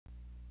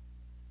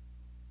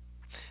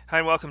Hi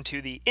and welcome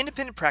to the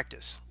independent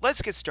practice.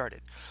 Let's get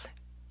started.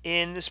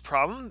 In this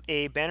problem,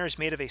 a banner is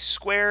made of a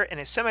square and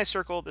a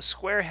semicircle. The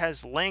square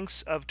has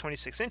lengths of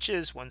 26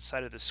 inches. One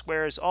side of the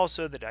square is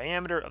also the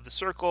diameter of the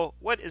circle.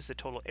 What is the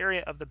total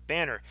area of the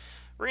banner?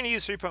 We're going to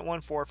use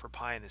 3.14 for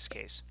pi in this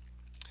case.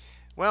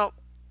 Well,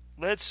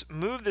 let's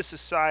move this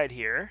aside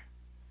here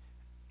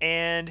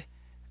and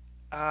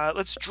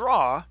let's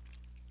draw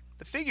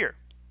the figure.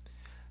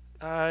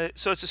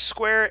 So it's a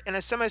square and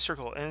a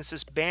semicircle, and it's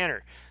this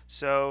banner.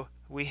 So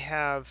we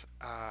have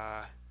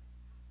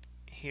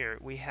here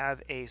we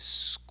have a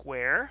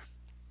square,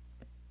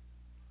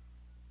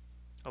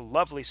 a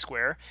lovely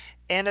square,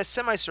 and a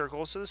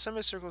semicircle. So the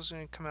semicircle is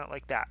going to come out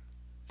like that.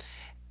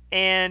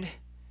 And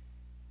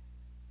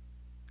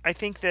I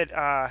think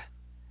that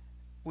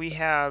we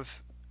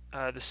have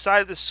the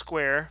side of the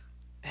square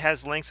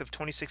has lengths of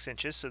 26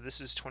 inches. So this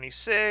is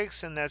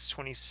 26, and that's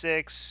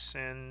 26,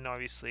 and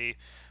obviously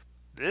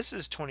this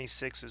is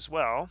 26 as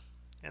well,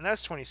 and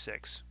that's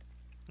 26.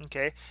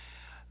 Okay,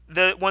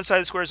 the one side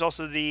of the square is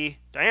also the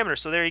diameter,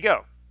 so there you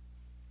go.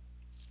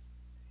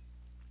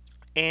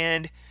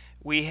 And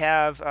we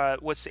have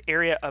what's the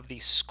area of the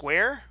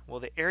square? Well,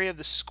 the area of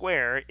the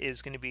square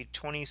is going to be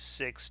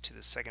 26 to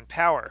the second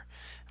power.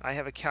 I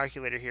have a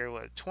calculator here.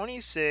 What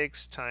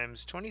 26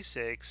 times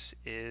 26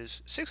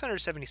 is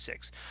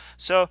 676.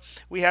 So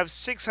we have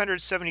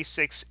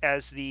 676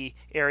 as the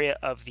area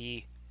of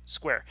the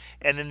square,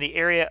 and then the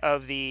area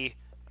of the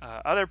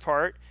other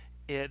part,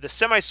 the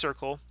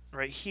semicircle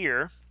right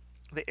here,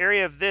 the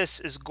area of this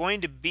is going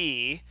to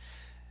be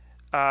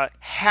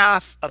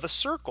half of a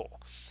circle,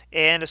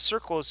 and a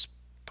circle is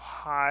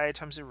pi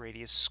times the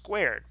radius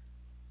squared.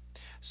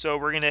 So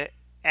we're going to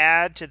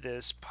add to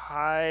this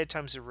pi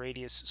times the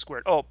radius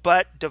squared. Oh,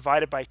 but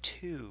divided by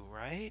 2,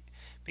 right?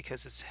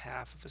 Because it's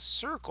half of a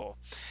circle.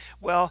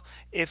 Well,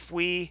 if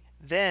we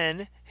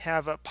then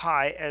have a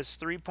pi as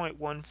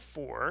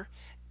 3.14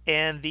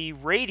 and the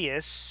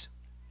radius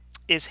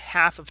is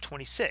half of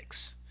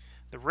 26,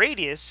 the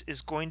radius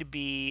is going to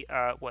be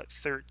what,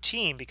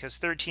 13, because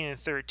 13 and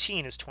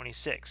 13 is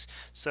 26.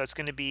 So it's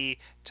going to be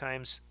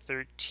times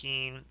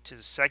 13 to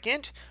the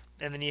second,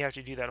 and then you have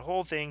to do that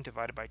whole thing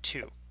divided by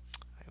 2.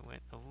 I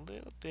went a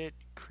little bit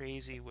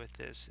crazy with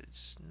this.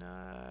 It's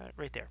not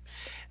right there.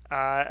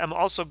 I'm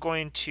also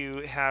going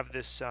to have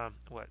this,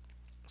 what,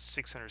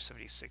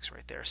 676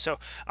 right there. So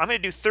I'm going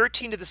to do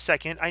 13 to the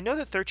second. I know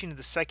that 13 to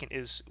the second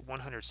is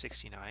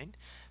 169.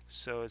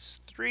 So it's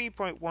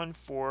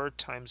 3.14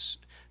 times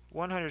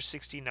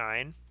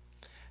 169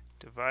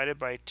 divided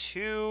by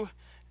 2,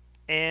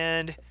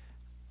 and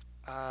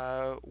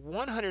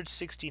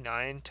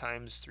 169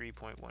 times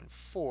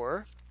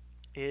 3.14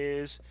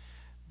 is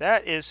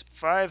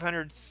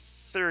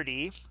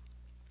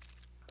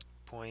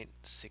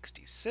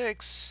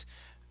 530.66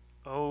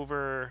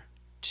 over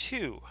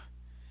 2,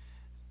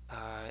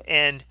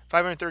 and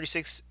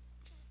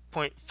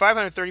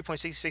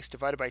 530.66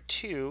 divided by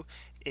 2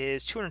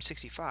 is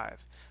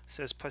 265.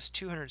 So it's plus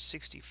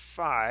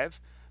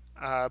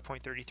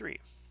 265.33.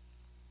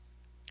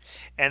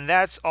 And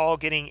that's all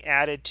getting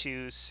added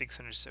to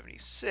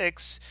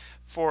 676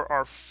 for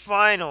our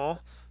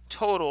final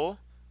total,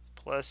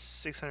 plus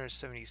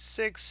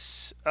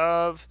 676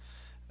 of,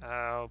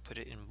 I'll put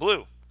it in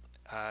blue,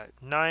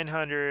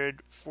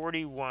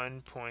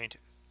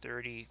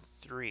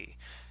 941.33.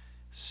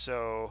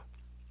 So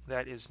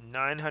that is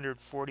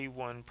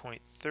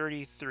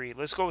 941.33.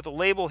 Let's go with the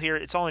label here.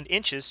 It's all in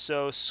inches,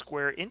 so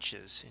square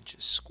inches,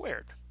 inches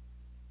squared.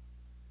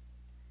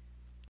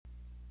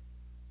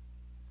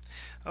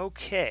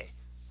 Okay,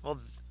 well,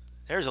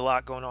 there's a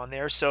lot going on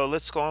there. So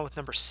let's go on with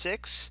number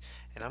 6,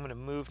 and I'm going to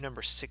move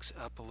number 6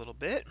 up a little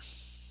bit.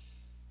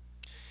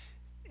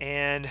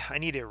 And I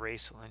need to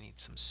erase, I need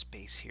some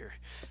space here.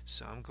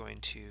 So I'm going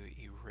to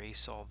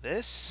erase all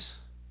this.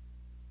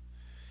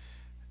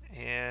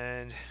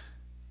 And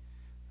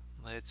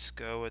let's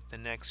go with the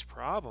next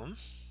problem,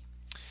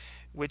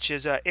 which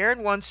is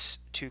Erin wants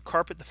to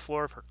carpet the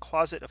floor of her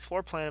closet. A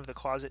floor plan of the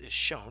closet is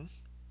shown.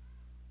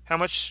 How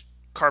much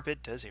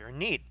carpet does Erin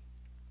need?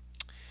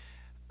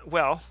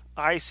 Well,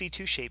 I see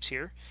two shapes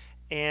here,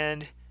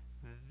 and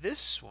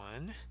this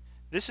one,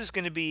 this is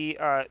going to be,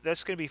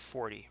 that's going to be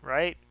 40,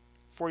 right?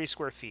 40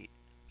 square feet,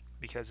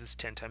 because it's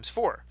 10 times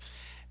 4.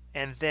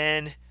 And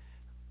then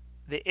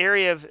the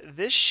area of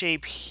this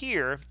shape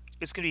here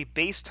is going to be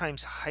base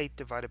times height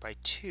divided by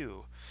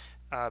 2.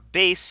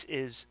 Base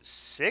is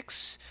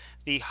 6.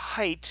 The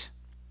height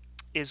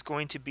is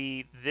going to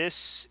be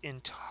this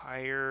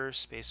entire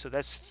space. So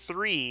that's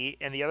 3,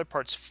 and the other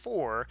part's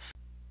 4.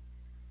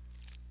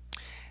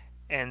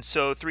 And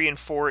so 3 and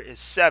 4 is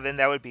 7.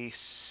 That would be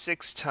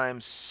 6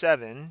 times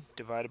 7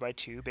 divided by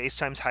 2. Base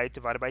times height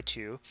divided by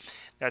 2.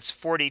 That's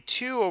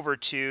 42 over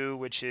 2,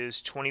 which is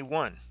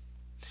 21.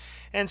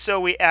 And so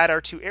we add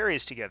our two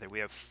areas together. We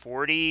have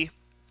 40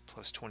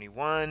 plus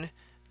 21.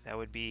 That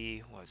would be,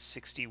 what,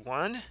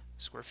 61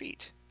 square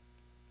feet.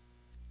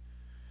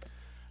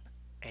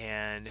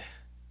 And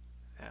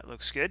that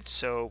looks good.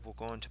 So we'll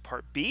go into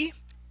part B.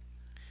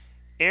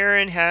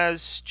 Erin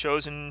has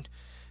chosen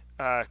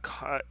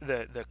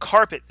the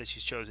carpet that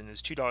she's chosen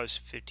is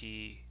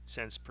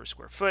 $2.50 per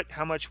square foot.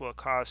 How much will it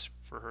cost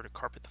for her to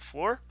carpet the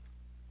floor?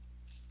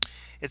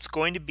 It's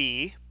going to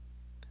be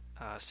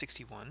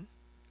 61.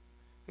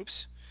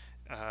 Oops.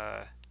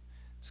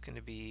 It's going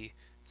to be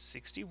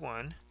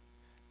 61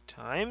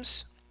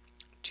 times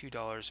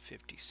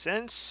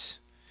 $2.50.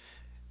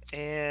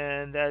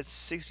 And that's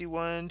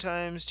 61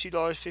 times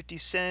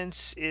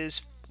 $2.50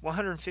 is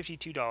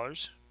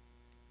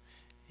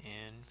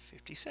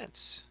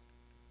 $152.50.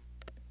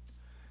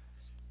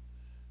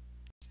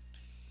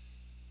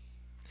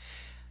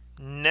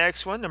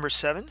 Next one, number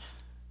 7.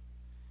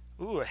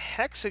 Ooh, a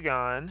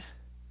hexagon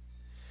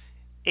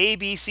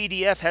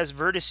ABCDF has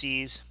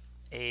vertices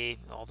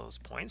all those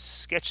points.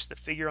 Sketch the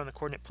figure on the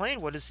coordinate plane.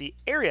 What is the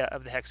area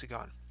of the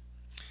hexagon?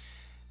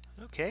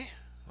 Okay,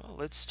 well,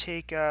 let's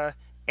take A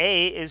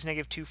is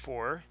 -2,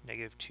 4.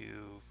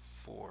 -2,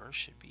 4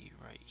 should be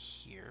right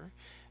here.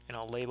 And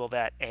I'll label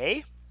that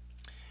A.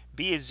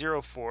 B is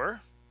 0,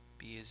 4.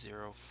 B is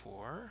 0,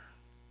 4.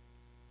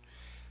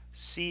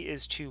 C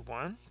is 2,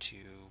 1.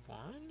 2,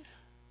 1.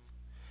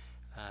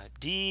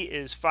 D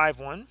is 5,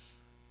 1.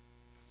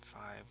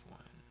 5,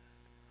 1.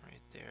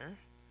 Right there.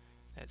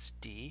 That's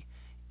D.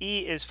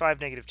 E is 5,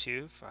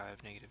 -2.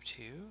 5,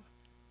 -2.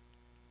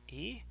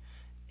 E.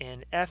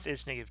 And F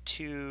is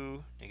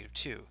 -2,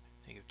 -2.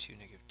 -2,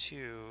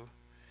 -2.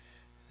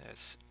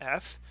 That's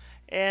F.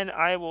 And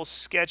I will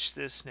sketch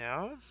this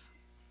now.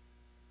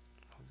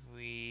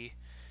 We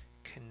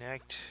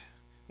connect.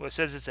 Well, it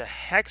says it's a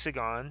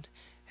hexagon.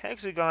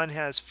 Hexagon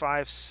has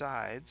 5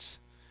 sides.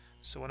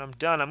 So when I'm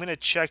done, I'm going to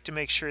check to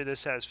make sure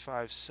this has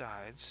 5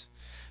 sides.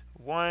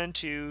 1,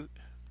 2.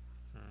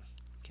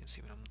 Can't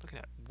see what I'm looking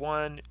at.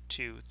 1,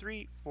 2,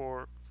 3,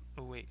 4.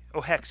 Oh wait.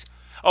 Oh, hex.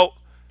 Oh,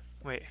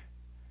 wait.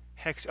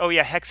 Hex. Oh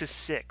yeah, hex is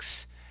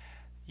 6.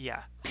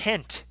 Yeah.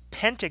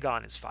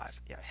 Pentagon is 5.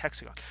 Yeah,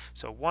 hexagon.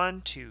 So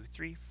 1, 2,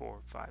 3,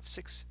 4, 5,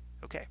 6.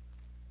 Okay.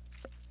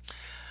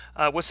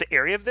 What's the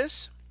area of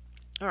this?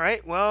 All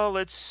right. Well,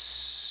 let's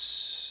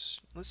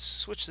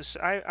switch this.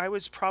 I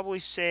would probably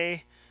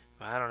say,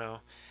 I don't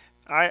know.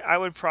 I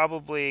would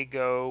probably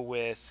go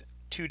with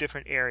 2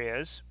 different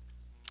areas.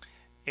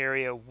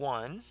 Area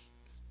 1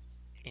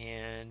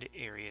 and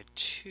area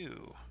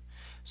 2.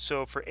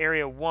 So for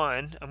area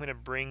 1, I'm going to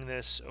bring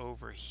this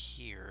over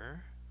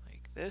here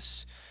like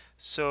this.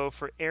 So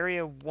for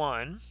area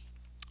 1,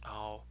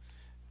 I'll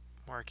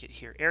mark it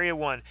here. Area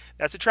 1,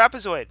 that's a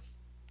trapezoid.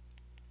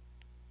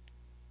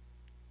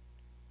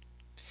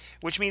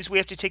 Which means we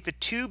have to take the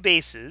 2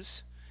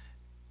 bases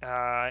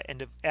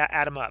and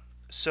add them up.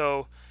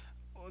 So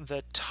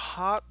the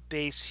top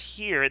base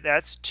here,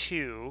 that's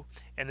 2,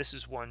 and this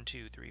is 1,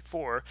 2, 3,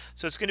 4.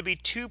 So it's going to be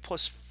 2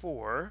 plus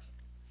 4.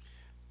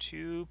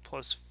 2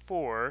 plus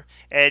 4,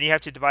 and you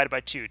have to divide it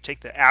by 2. Take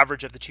the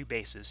average of the 2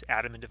 bases,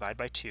 add them and divide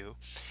by 2.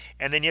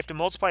 And then you have to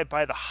multiply it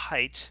by the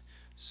height,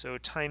 so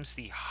times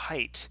the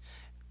height.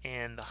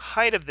 And the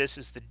height of this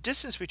is the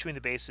distance between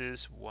the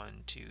bases,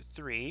 1, 2,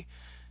 3.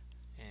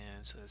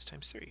 And so that's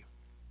times 3.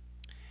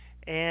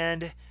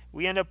 And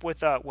we end up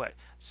with, what?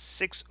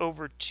 6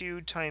 over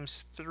 2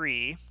 times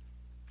 3,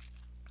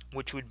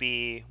 which would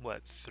be,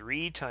 what?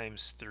 3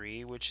 times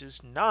 3, which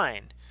is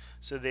 9.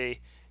 So the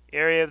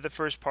area of the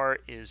first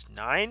part is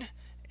 9,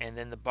 and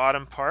then the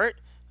bottom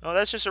part, oh,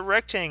 that's just a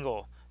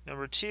rectangle.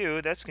 Number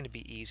 2, that's going to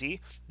be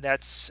easy.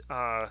 That's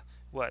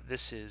what?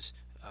 This is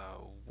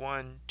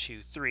 1,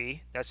 2,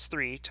 3. That's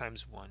 3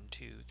 times 1,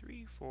 2,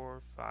 3, 4,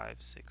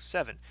 5, 6,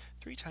 7.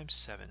 3 times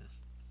 7,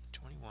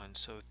 21.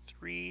 So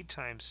 3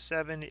 times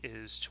 7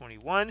 is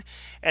 21,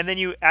 and then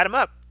you add them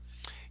up.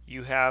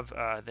 You have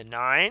the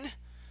 9.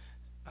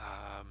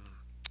 How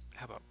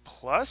about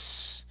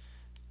plus?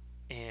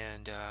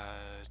 And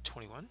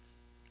 21,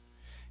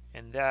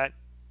 and that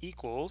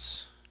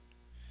equals,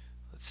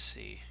 let's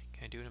see,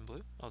 can I do it in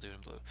blue? I'll do it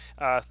in blue.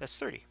 That's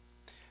 30.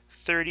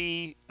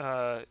 30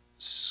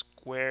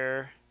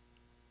 square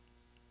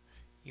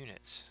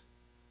units,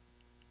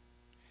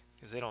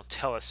 because they don't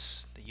tell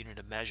us the unit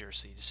of measure,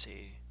 so you just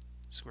say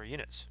square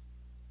units.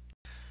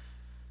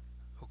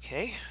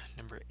 Okay,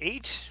 number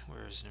 8.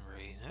 Where's number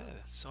 8?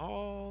 It's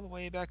all the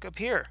way back up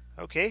here.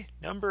 Okay,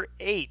 number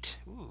 8.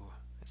 Ooh.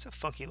 It's a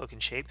funky looking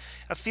shape.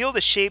 A field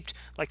is shaped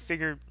like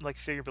figure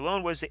below.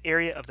 And what is the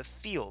area of the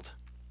field?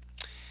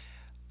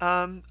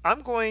 I'm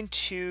going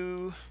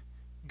to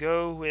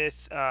go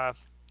with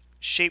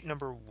shape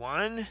number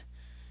 1,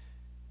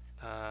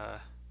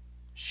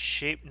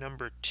 shape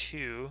number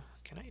 2.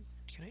 Can I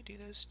do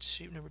this?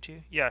 Shape number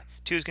 2? Yeah,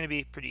 2 is going to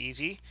be pretty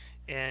easy.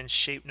 And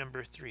shape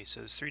number 3.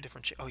 So there's 3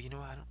 different shapes. Oh, you know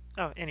what?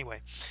 Oh,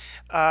 anyway.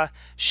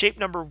 Shape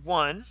number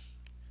 1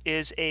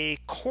 is a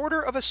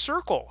quarter of a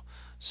circle.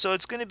 So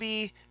it's going to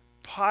be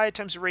pi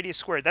times the radius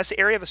squared. That's the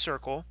area of a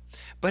circle,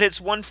 but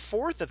it's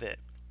 1/4 of it.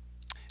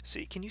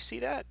 So can you see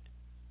that?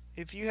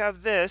 If you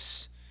have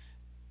this,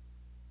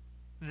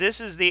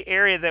 this is the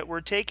area that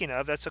we're taking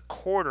of. That's a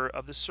quarter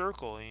of the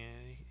circle.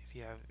 If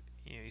you have,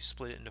 you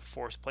split it into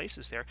 4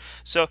 places there.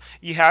 So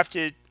you have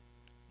to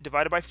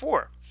divide it by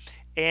 4.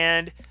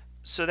 And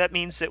So that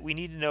means that we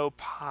need to know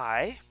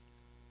pi,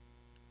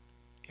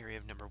 area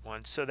of number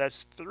 1. So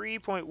that's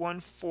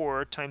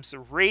 3.14 times the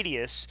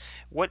radius.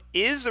 What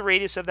is the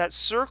radius of that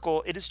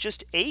circle? It is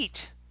just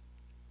 8.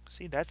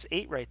 See, that's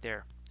 8 right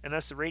there. And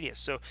that's the radius.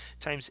 So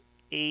times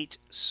 8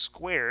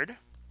 squared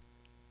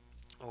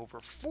over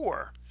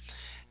 4.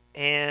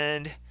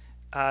 And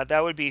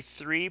that would be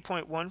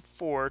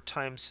 3.14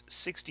 times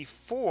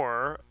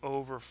 64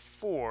 over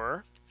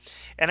 4.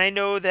 And I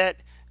know that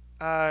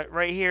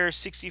right here,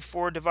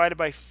 64 divided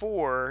by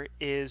 4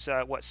 is,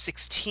 what,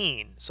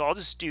 16. So I'll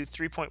just do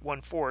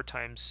 3.14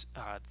 times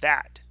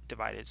that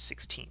divided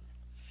 16.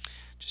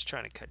 Just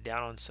trying to cut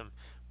down on some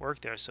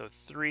work there. So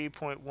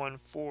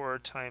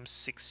 3.14 times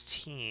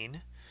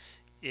 16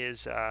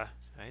 is, I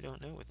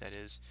don't know what that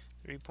is.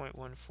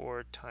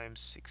 3.14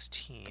 times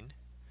 16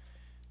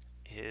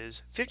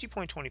 is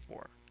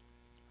 50.24.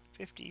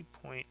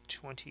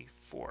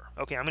 50.24.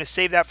 Okay, I'm going to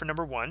save that for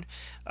number 1.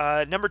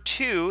 Number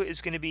 2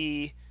 is going to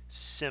be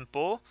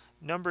simple.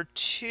 Number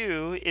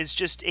 2 is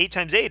just 8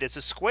 times 8. It's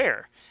a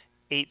square.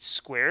 8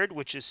 squared,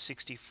 which is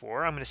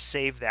 64. I'm going to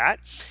save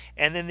that.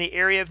 And then the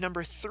area of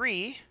number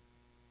 3,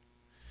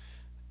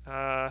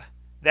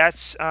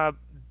 that's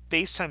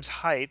base times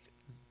height.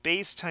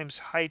 Base times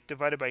height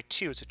divided by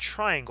 2. It's a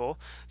triangle.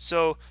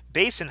 So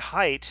base and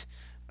height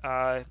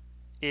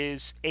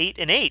is 8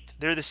 and 8.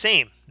 They're the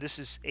same. This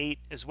is 8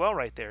 as well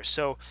right there.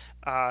 So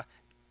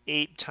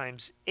 8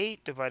 times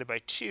 8 divided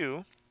by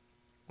 2,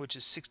 which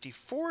is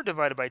 64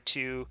 divided by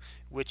 2,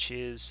 which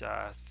is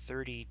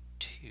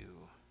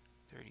 32.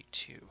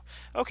 32.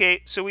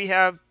 Okay, so we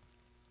have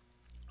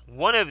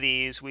one of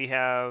these, we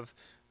have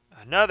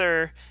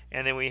another,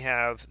 and then we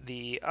have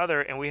the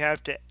other, and we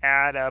have to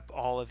add up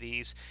all of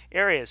these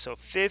areas. So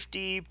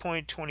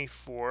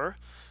 50.24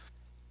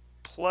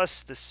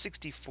 plus the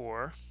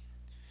 64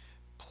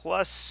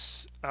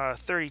 plus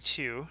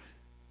 32.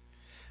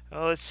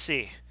 Well, let's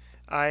see.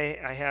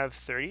 I have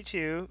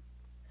 32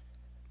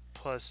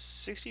 plus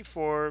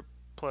 64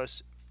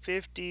 plus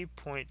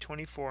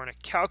 50.24 on a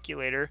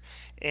calculator,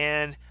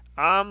 and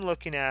I'm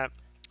looking at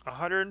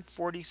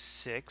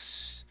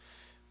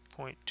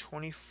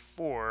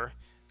 146.24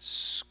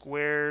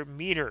 square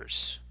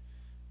meters.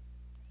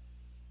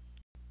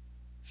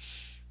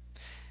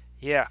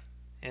 Yeah,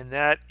 and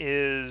that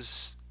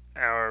is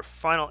our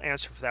final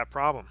answer for that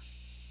problem.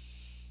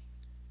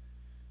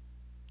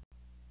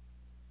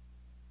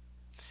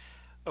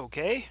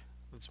 Okay,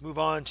 let's move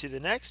on to the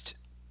next.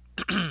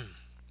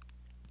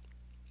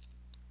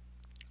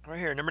 Right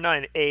here, number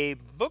 9, a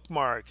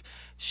bookmark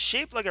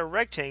shaped like a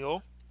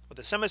rectangle with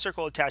a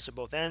semicircle attached at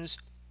both ends.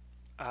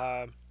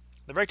 The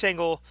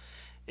rectangle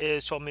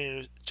is 12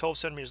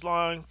 centimeters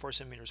long, 4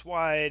 centimeters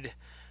wide.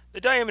 The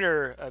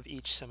diameter of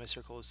each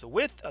semicircle is the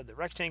width of the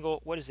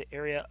rectangle. What is the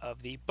area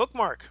of the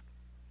bookmark?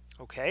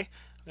 Okay,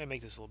 I'm going to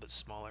make this a little bit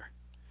smaller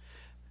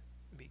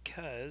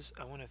because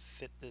I want to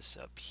fit this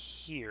up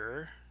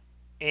here.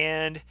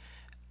 And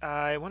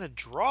I want to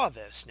draw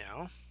this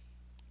now.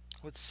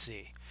 Let's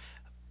see.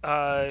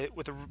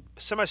 With a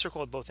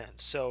semicircle at both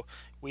ends. So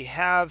we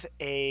have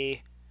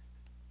a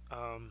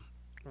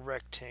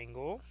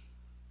rectangle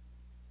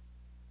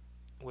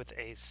with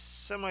a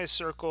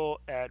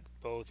semicircle at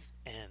both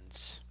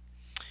ends.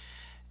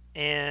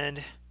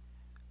 And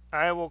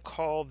I will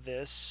call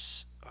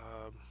this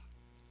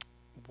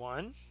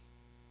 1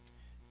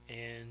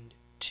 and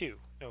 2.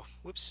 Oh,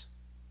 whoops.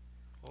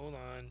 Hold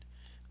on.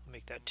 I'll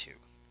make that 2.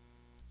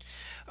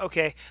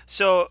 Okay,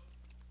 so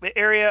the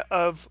area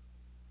of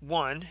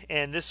 1,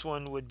 and this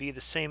one would be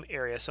the same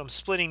area, so I'm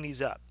splitting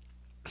these up.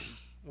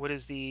 What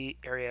is the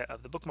area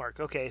of the bookmark?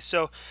 Okay,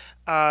 so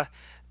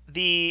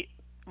the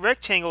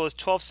rectangle is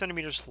 12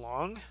 centimeters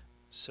long,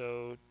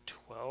 so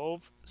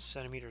 12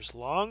 centimeters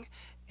long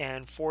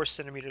and 4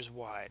 centimeters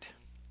wide.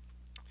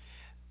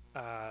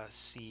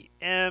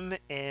 CM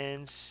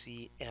and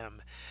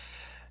CM.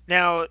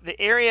 Now the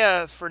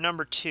area for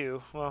number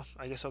 2, well,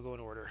 I guess I'll go in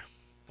order.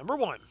 Number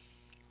 1,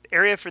 the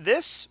area for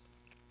this,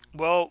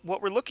 well,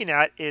 what we're looking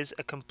at is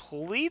a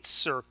complete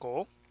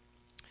circle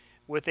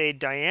with a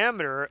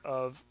diameter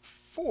of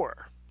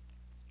 4,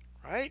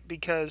 right?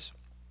 Because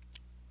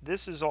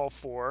this is all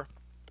 4,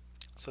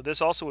 so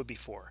this also would be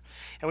 4.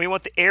 And we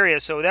want the area,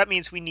 so that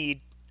means we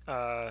need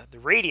the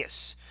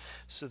radius.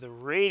 So the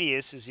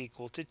radius is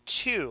equal to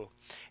 2,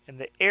 and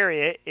the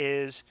area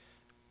is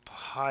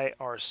pi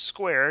r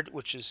squared,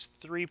 which is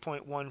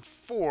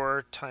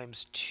 3.14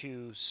 times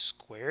 2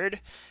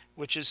 squared,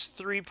 which is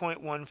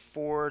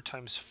 3.14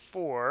 times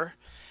 4,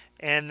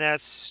 and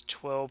that's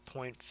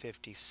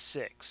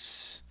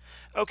 12.56.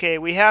 Okay,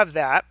 we have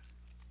that,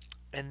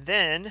 and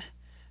then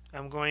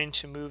I'm going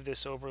to move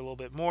this over a little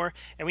bit more,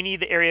 and we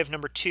need the area of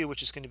number 2,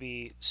 which is going to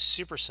be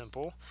super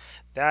simple.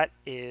 That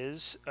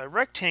is a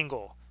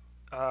rectangle,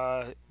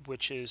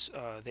 which is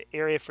the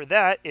area for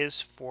that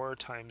is 4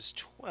 times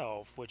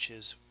 12, which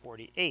is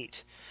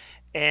 48.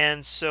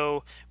 And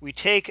so we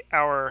take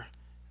our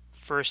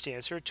first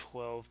answer,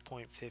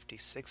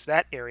 12.56,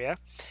 that area,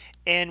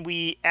 and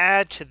we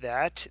add to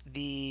that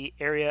the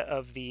area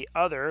of the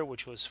other,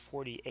 which was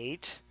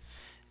 48,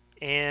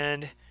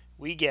 and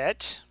we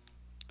get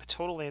a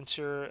total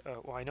answer.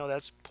 Well, I know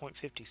that's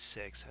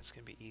 0.56. That's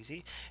going to be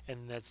easy.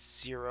 And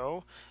that's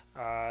 0.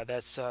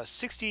 That's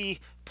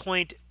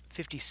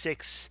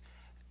 60.56.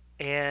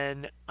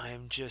 And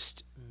I'm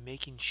just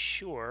making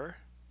sure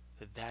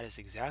that that is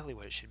exactly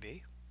what it should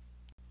be.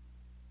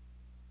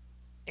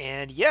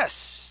 And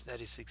yes, that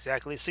is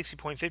exactly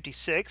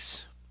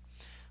 60.56.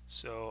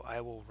 So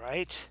I will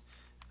write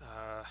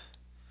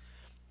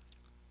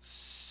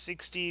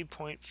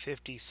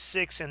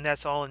 60.56, and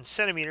that's all in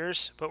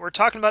centimeters, but we're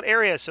talking about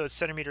area, so it's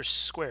centimeters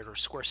squared, or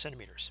square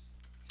centimeters.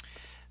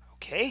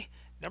 Okay,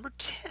 number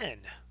 10.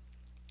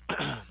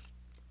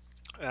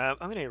 I'm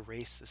going to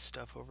erase this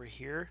stuff over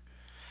here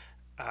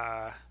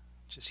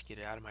just to get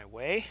it out of my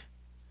way.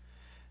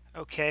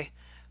 Okay,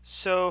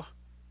 so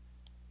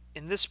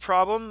in this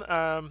problem,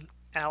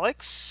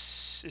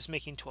 Alex is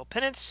making 12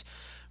 pennants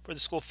for the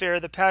school fair.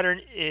 The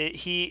pattern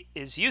he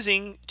is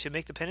using to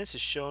make the pennants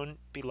is shown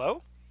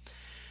below.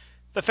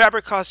 The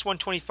fabric costs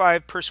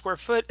 $125 per square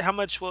foot. How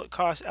much will it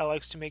cost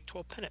Alex to make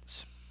 12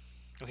 pennants?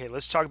 Okay,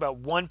 let's talk about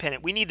one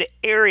pennant. We need the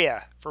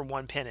area for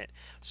one pennant.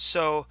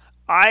 So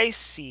I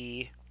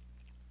see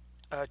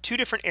two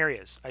different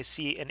areas. I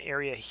see an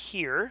area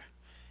here,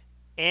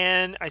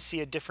 and I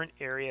see a different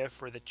area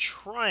for the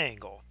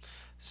triangle.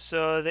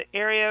 So the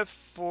area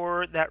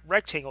for that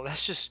rectangle,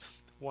 that's just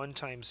 1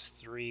 times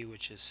 3,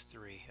 which is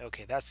 3.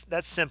 Okay, that's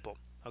simple.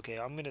 Okay,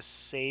 I'm going to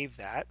save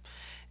that.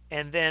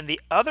 And then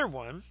the other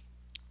one,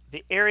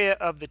 the area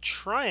of the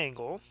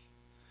triangle,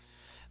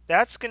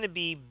 that's going to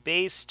be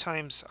base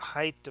times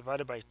height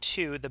divided by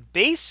 2. The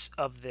base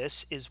of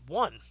this is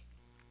 1,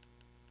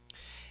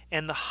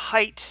 and the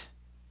height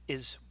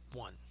is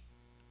 1.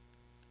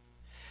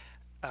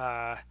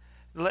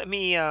 Let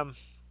me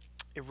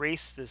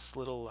erase this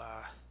little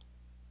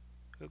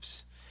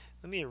oops,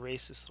 let me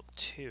erase this little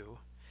 2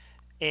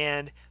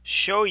 and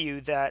show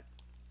you that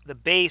the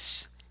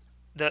base,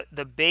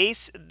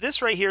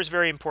 this right here is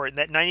very important.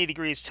 That 90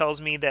 degrees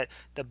tells me that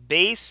the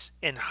base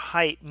and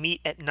height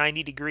meet at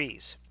 90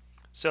 degrees.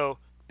 So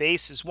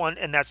base is 1,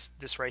 and that's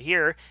this right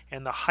here,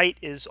 and the height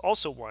is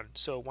also 1.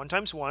 So 1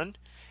 times 1,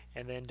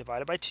 and then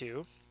divided by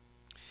 2,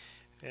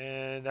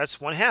 and that's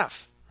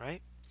 1/2,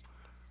 right?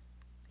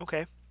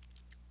 Okay.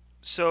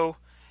 So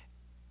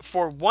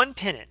for one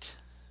pennant,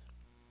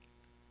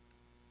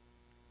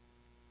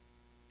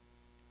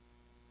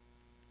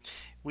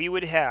 we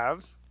would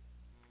have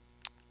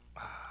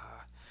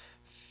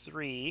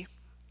 3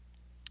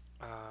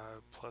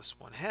 plus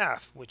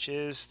 1/2, which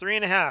is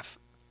 3.5.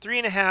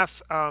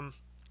 3.5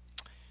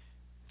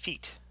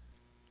 feet.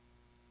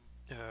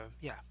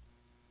 Yeah.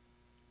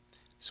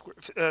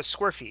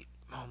 Square feet.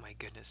 Oh my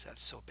goodness,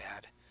 that's so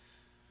bad.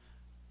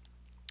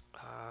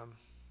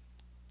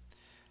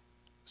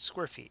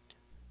 Square feet.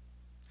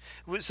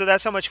 So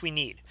that's how much we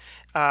need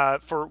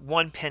for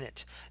one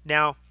pennant.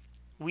 Now,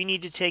 we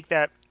need to take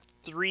that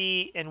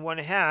 3 and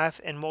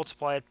 1/2 and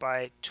multiply it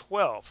by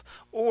 12,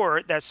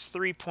 or that's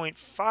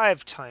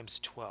 3.5 times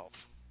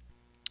 12.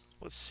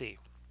 Let's see.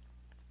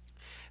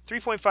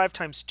 3.5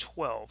 times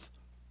 12.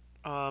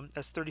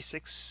 That's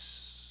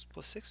 36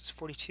 plus 6 is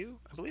 42.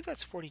 I believe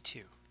that's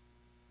 42.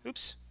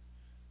 Oops.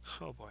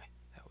 Oh boy,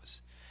 that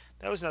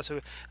was not so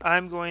good.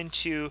 I'm going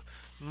to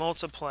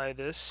multiply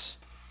this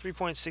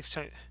 3.6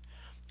 times,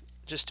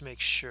 just to make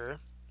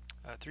sure.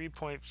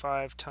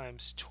 3.5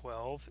 times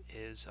 12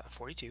 is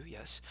 42,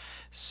 yes.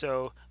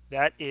 So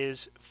that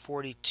is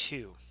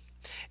 42.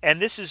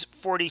 And this is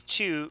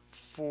 42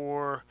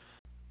 for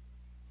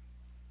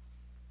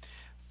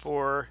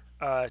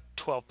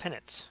 12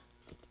 pennants.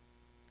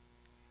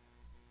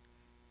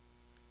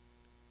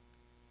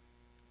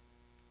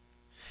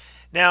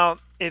 Now,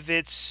 if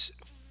it's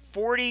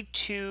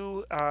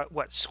 42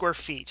 square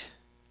feet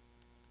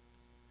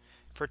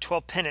for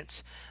 12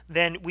 pennants,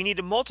 then we need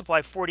to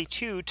multiply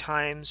 42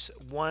 times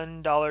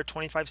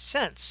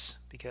 $1.25,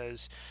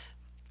 because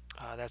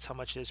that's how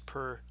much it is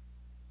per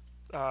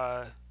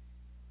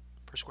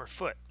square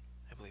foot,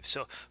 I believe.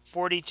 So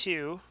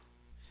 42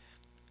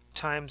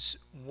 times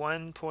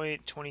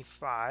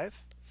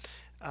 1.25.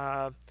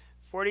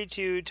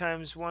 42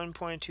 times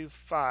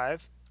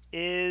 1.25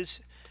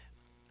 is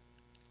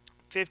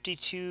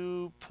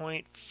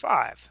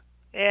 52.5.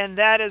 And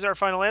that is our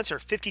final answer,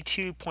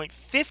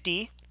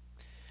 52.50,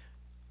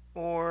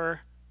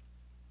 or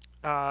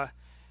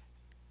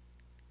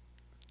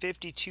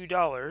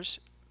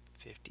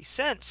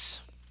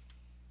 $52.50.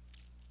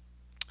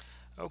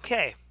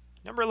 Okay,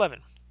 number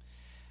 11.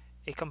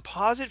 A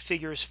composite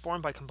figure is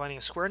formed by combining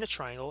a square and a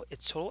triangle.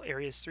 Its total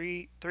area is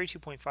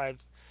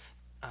 32.5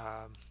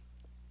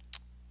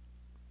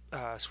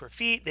 square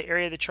feet. The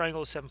area of the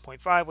triangle is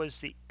 7.5. What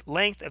is the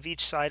length of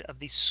each side of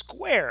the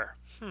square?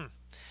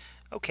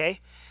 Okay,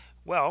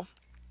 well,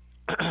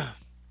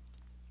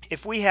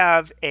 if we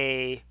have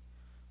a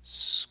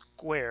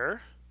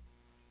square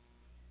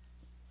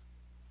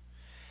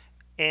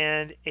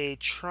and a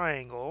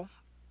triangle,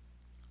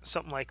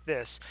 something like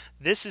this,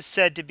 this is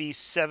said to be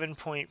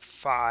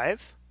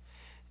 7.5.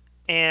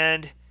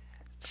 And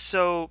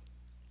so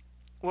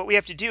what we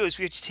have to do is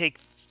we have to take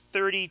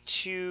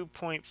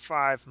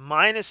 32.5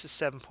 minus the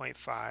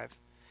 7.5,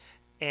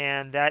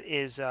 and that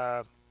is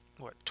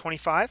what,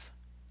 25?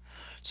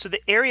 So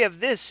the area of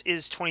this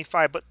is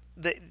 25, but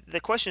the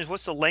question is,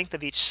 what's the length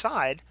of each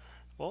side?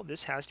 Well,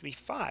 this has to be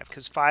 5,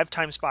 because 5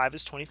 times 5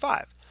 is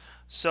 25.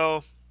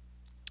 So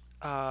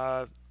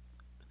let's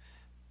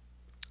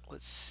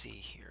see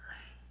here.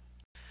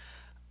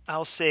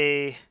 I'll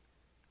say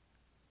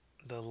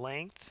the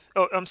length.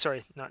 Oh, I'm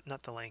sorry,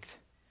 not the length.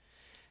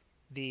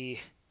 The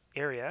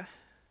area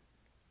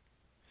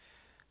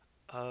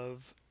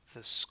of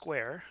the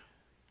square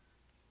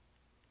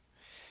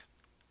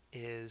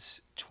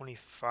is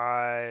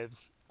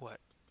 25 what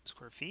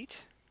square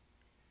feet?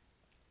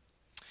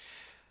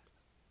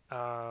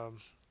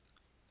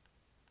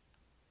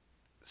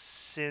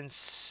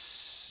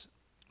 Since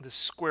the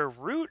square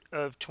root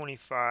of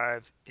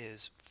 25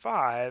 is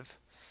 5,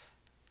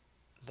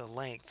 the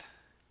length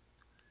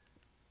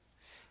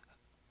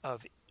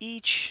of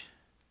each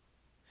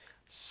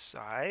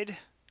side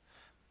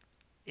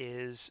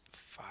is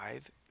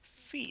 5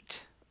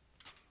 feet.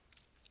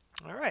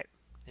 All right,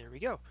 there we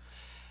go.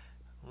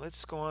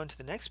 Let's go on to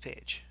the next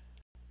page.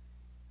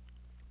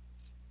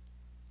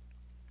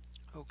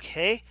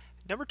 Okay,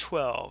 number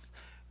 12.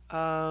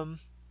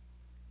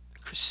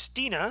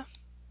 Christina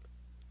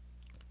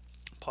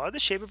plotted the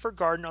shape of her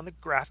garden on the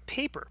graph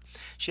paper.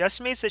 She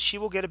estimates that she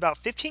will get about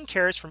 15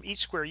 carrots from each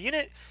square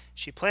unit.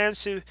 She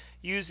plans to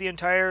use the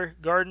entire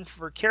garden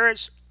for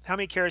carrots. How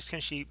many carrots can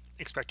she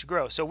expect to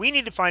grow? So we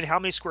need to find how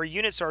many square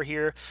units are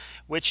here,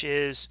 which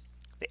is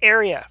the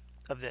area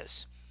of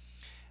this.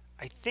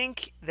 I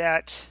think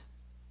that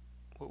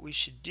what we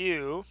should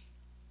do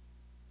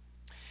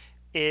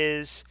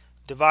is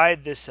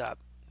divide this up.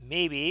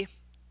 Maybe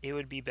it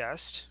would be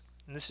best,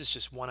 and this is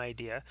just one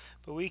idea,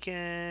 but we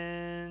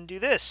can do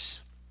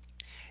this.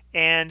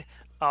 And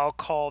I'll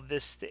call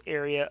this the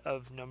area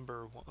of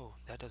number 1. Oh,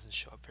 that doesn't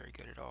show up very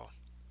good at all.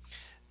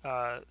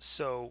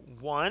 So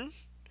 1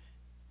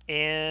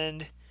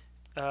 and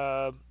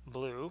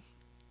blue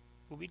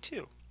will be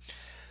 2.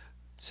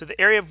 So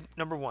the area of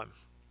number 1,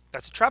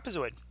 that's a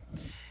trapezoid.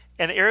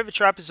 And the area of a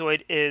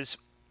trapezoid is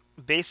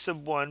base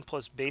sub 1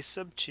 plus base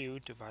sub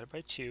 2 divided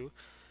by 2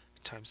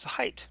 times the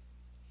height.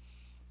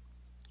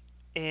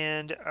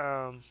 And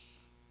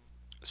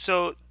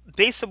so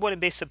base sub 1 and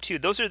base sub 2,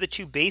 those are the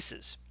two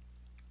bases.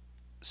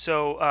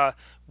 So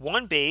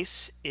one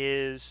base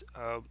is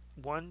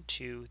 1,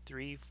 2,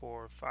 3,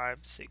 4, 5,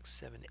 6,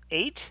 7,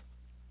 8.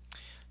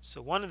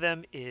 So one of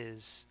them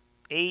is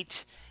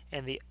 8,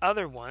 and the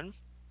other one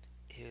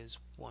is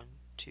 1,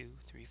 2,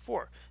 3,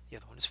 4. The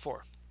other one is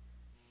 4.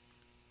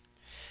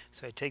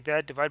 So I take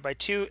that, divide by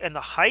 2, and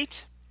the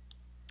height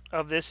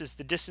of this is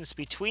the distance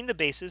between the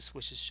bases,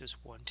 which is just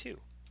 1, 2,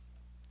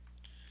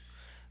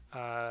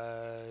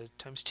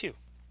 times 2.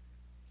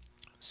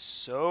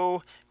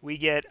 So we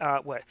get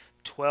what?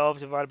 12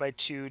 divided by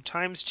 2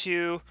 times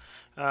 2.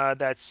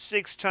 That's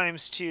 6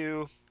 times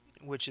 2,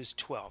 which is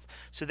 12.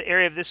 So the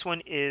area of this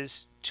one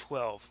is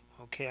 12.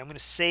 Okay, I'm going to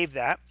save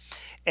that.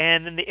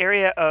 And then the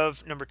area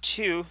of number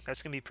 2,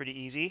 that's going to be pretty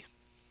easy.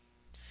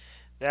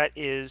 That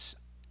is,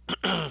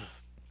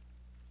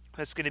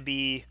 that's going to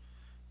be,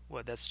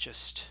 well, that's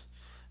just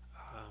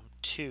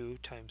 2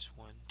 times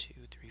 1, 2,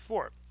 3,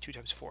 4. 2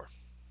 times 4.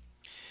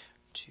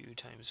 2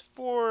 times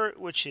 4,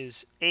 which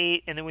is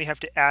 8. And then we have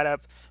to add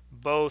up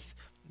both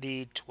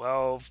the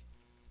 12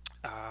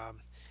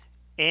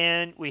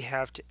 and we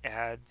have to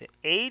add the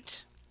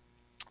 8.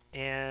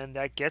 And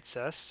that gets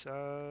us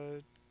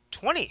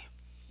 20.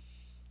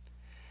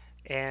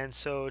 And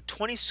so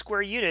 20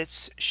 square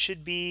units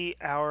should be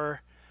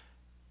our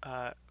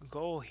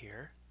goal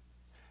here.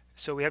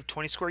 So we have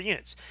 20 square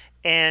units.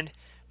 And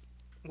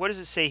what does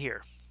it say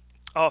here?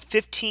 Oh,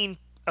 15,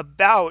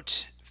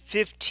 about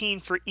 15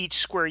 for each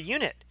square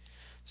unit.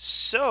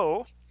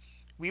 So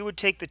we would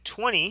take the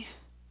 20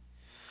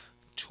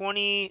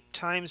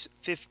 times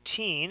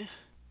 15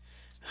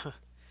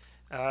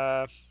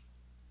 and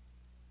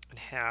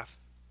half.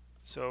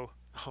 So,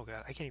 oh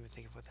god, I can't even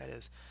think of what that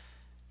is.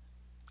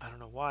 I don't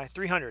know why.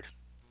 300.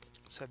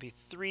 So that'd be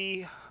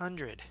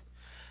 300.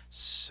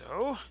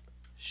 So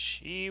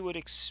she would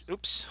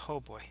oops, oh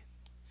boy.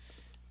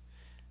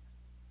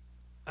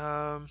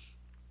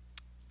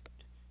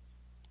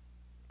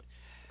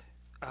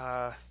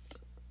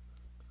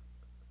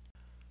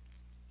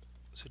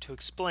 So to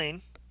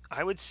explain,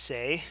 I would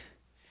say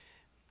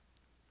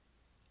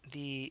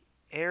the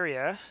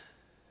area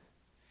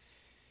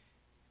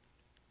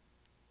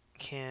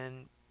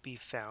can be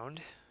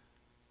found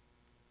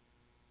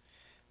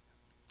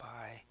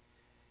by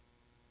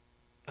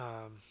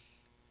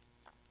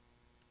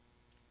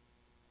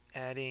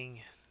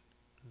adding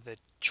the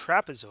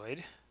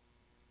trapezoid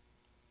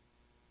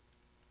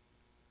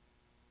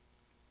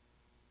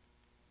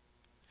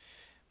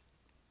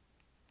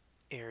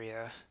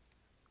area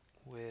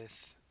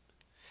with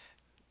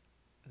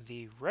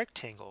the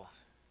rectangle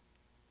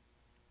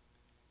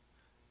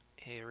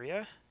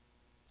area,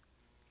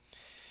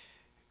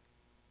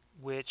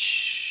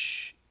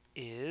 which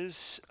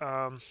is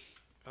oh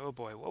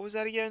boy, what was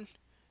that again?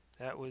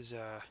 That was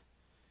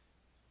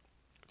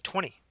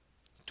 20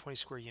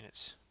 square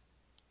units,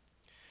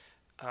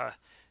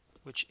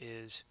 which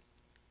is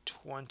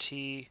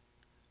 20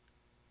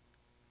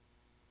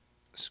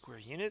 square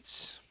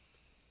units.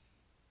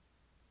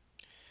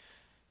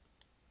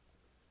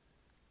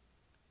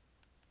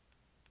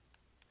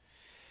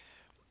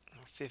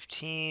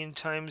 $15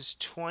 times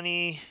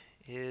 20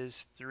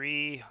 is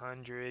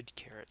 300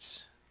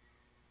 carats.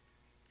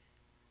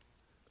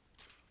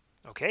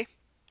 Okay,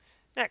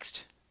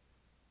 next.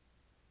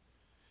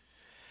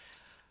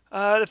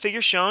 The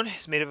figure shown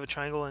is made of a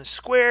triangle and a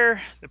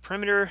square. The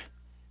perimeter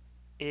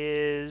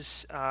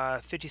is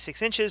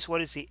 56 inches.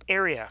 What is the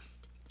area?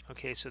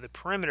 Okay, so the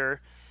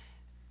perimeter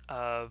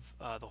of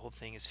the whole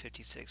thing is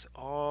 56.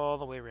 All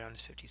the way around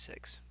is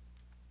 56.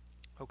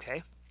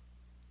 Okay.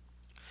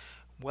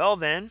 Well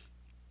then,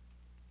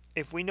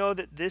 if we know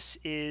that this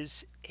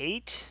is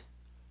 8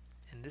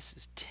 and this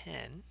is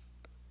 10,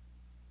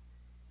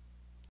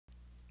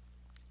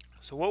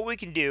 so what we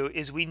can do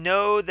is we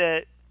know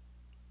that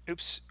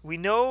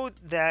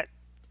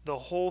the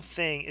whole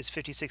thing is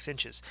 56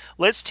 inches.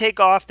 Let's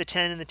take off the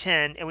 10 and the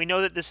 10, and we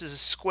know that this is a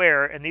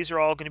square, and these are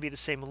all going to be the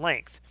same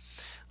length.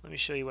 Let me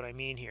show you what I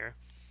mean here.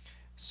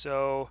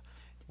 So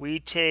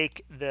we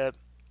take the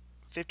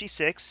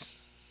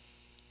 56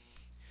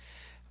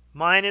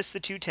 minus the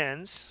two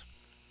 10s.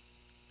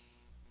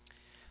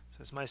 So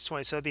it's minus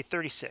 20, so it'd be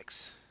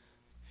 36.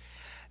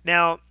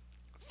 Now,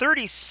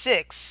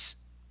 36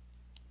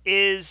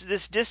 is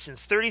this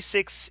distance.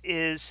 36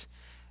 is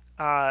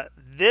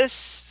this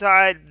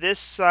side, and this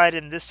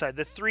side.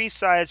 The three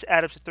sides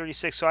add up to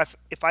 36. So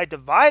if I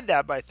divide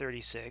that by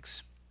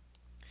 36,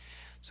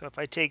 so if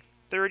I take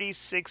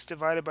 36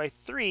 divided by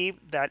 3,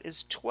 that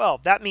is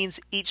 12. That means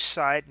each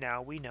side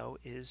now we know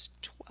is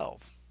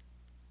 12.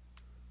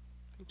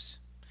 Oops,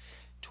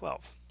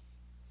 12.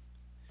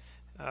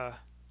 12.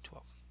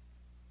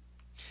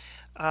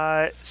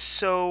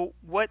 So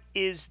what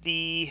is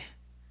the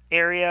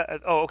area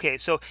of, oh, okay,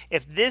 so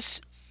if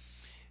this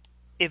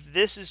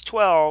is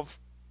 12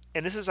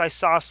 and this is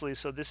isosceles,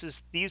 so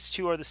these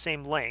two are the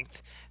same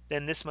length,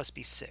 then this must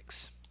be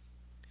 6.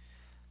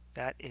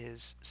 That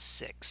is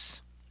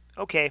 6.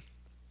 Okay,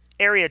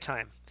 area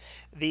time.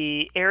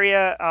 The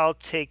area, I'll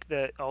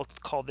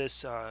call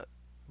this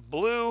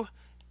blue,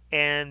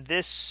 and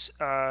this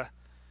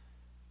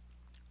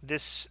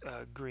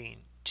green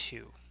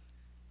 2.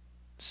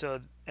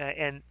 So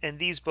and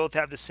these both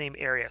have the same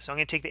area. So I'm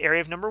going to take the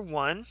area of number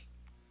 1.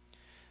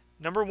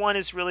 Number 1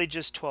 is really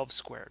just 12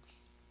 squared,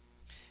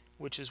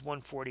 which is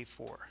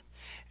 144.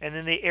 And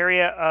then the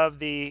area of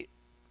the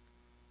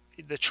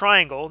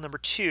triangle, number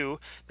 2,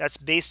 that's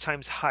base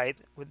times height.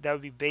 That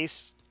would be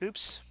base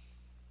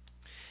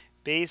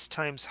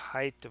times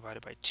height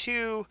divided by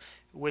 2,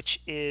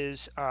 which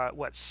is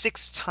what?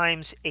 6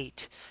 times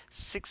 8.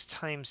 6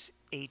 times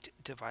 8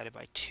 divided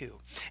by 2.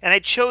 And I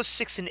chose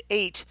 6 and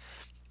 8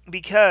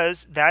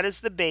 because that is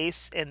the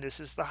base and this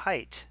is the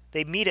height.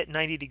 They meet at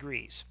 90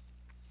 degrees.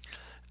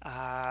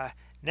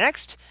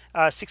 Next,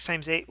 6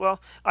 times 8. Well,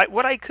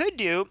 what I could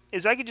do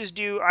is I could just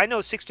do, I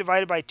know 6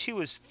 divided by 2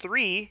 is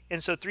 3,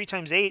 and so 3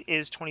 times 8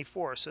 is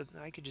 24. So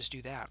I could just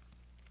do that.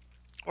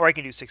 Or I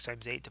can do 6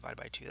 times 8 divided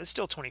by 2. That's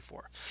still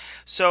 24.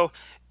 So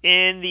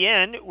in the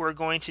end, we're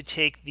going to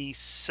take the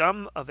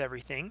sum of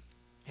everything,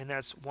 and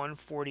that's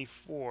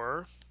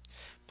 144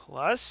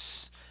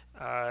 plus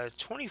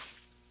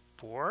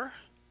 24,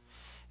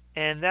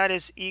 and that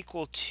is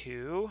equal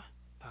to,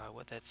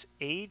 that's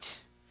 8,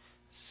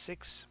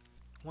 6,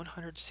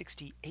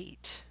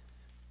 168.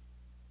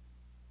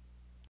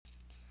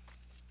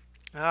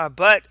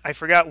 But I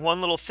forgot one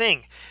little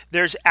thing.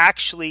 There's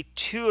actually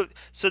two.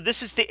 So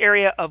this is the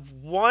area of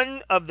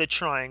one of the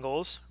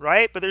triangles,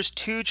 right? But there's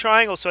two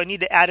triangles, so I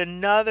need to add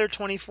another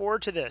 24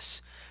 to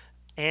this.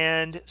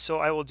 And so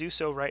I will do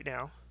so right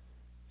now.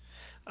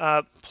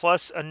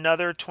 Plus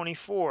another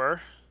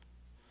 24.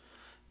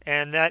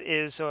 And that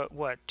is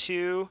what?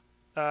 2,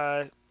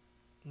 9,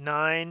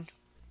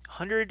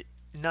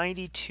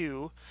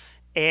 192.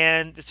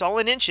 And it's all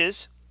in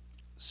inches.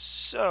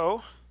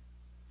 So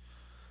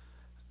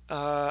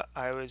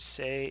I would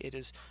say it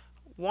is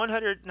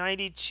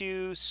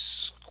 192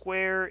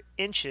 square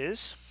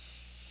inches.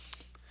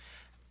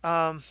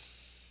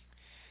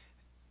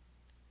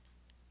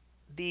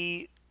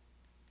 The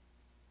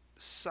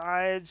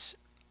sides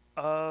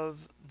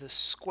of the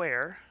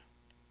square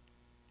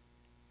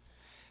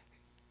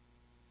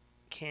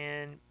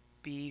can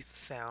be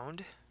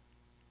found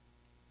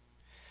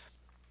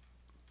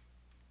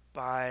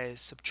by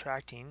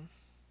subtracting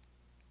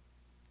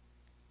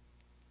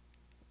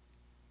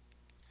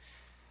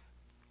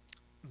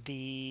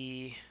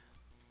the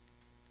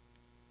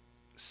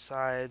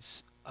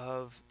sides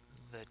of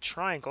the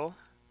triangle,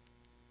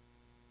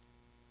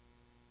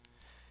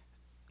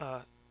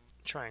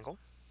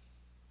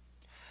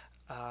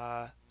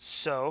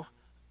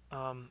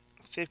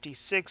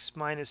 56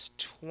 minus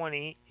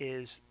 20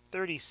 is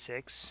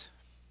 36.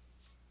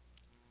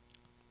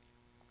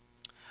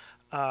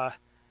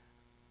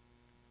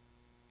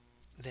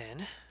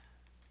 Then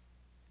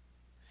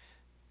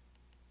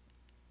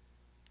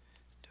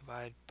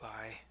divide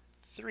by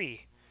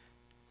 3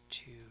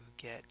 to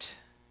get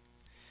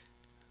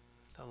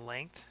the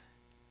length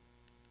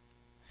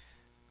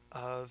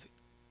of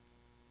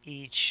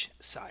each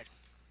side.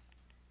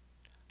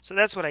 So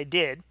that's what I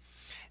did.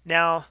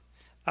 Now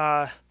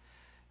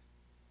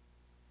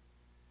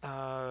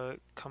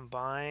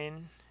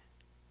combine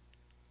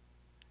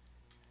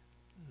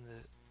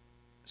the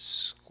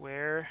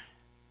square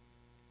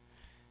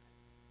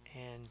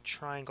and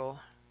triangle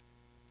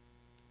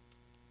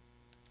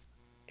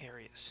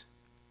areas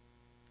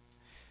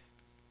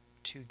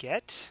to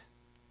get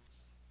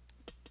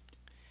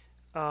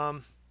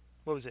what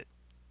was it?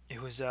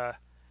 It was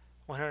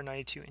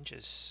 192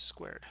 inches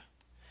squared.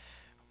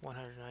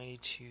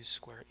 192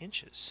 square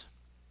inches.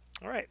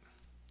 All right.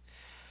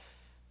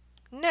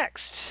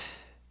 Next,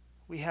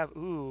 we have,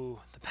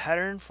 the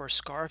pattern for a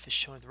scarf is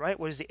shown to the right.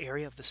 What is the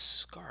area of the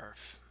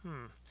scarf?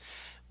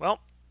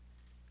 Well,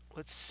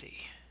 let's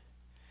see.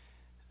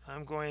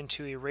 I'm going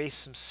to erase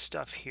some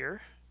stuff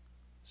here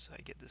so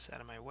I get this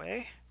out of my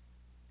way.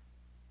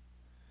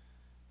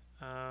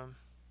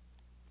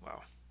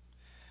 Wow.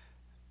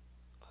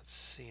 Let's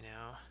see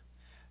now.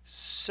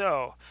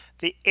 So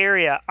the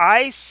area,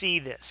 I see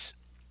this.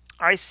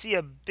 I see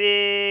a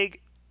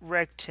big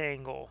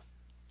rectangle,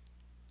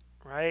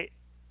 right?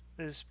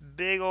 This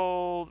big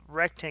old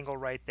rectangle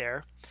right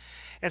there.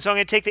 And so I'm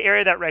going to take the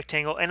area of that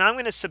rectangle and I'm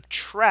going to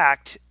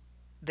subtract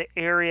the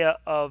area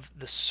of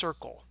the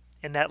circle.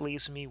 And that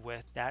leaves me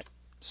with that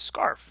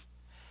scarf.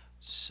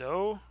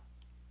 So,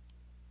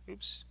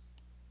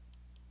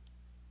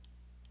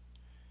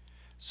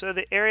 So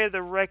the area of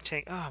the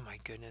rectangle, oh my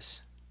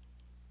goodness.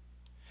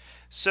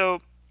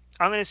 So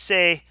I'm going to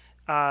say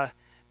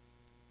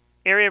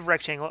area of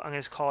rectangle, I'm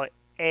going to call it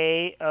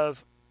A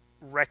of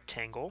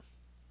rectangle,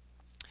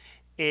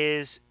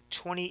 is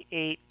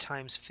 28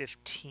 times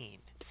 15.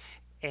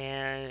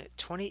 And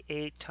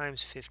 28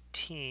 times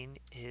 15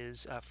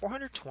 is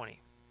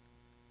 420.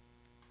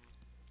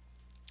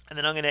 And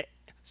then I'm going to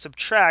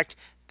subtract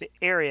the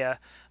area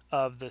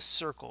of the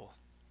circle,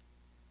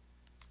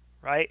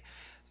 right?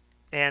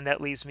 And that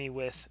leaves me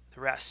with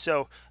the rest.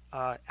 So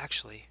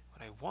actually,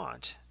 what I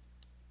want,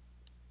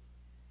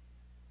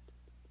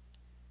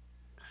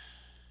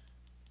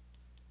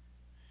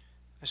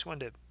 I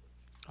wanted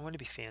to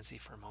be fancy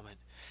for a moment,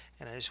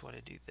 and I just want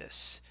to do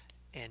this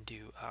and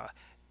do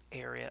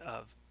area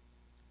of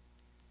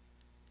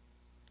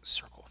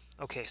circle.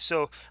 Okay,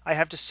 so I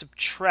have to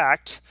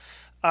subtract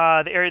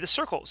the area of the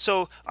circle.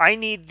 So I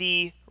need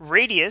the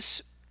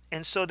radius,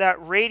 and so that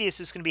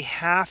radius is going to be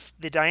half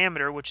the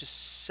diameter, which is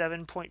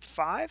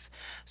 7.5.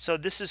 So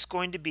this is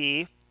going to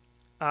be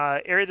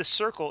area of the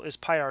circle is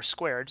pi r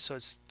squared, so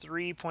it's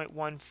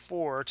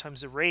 3.14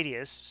 times the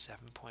radius,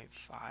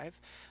 7.5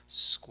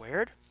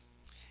 squared,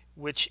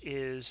 which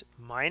is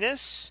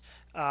minus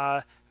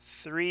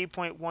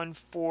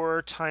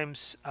 3.14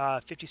 times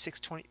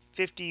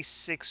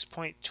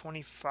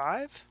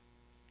 56.25,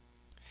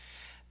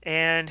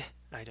 and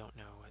I don't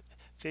know what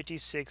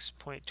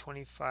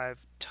 56.25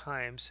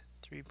 times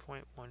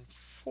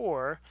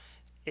 3.14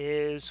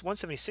 is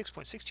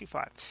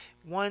 176.625.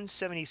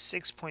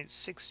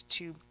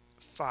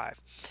 176.625,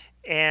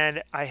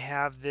 and I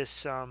have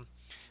this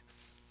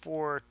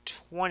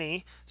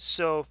 420.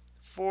 So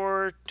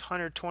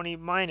 420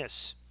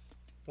 minus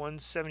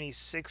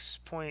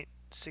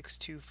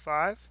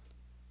 176.625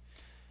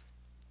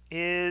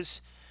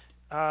 is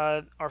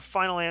our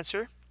final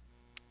answer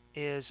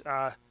is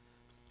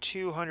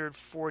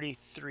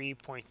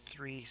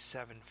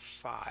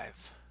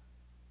 243.375.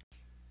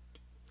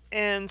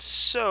 And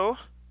so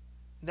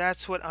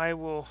that's what I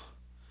will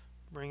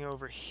bring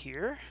over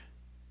here.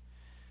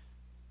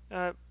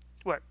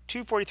 What?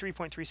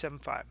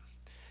 243.375.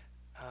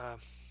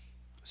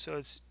 So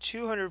it's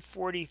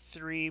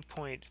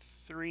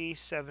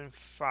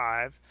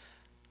 243.375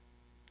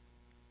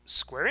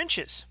 square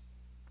inches.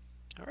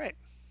 All right.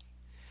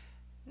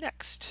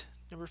 Next,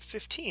 number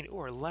 15,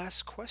 or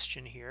last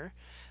question here.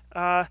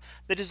 The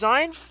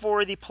design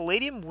for the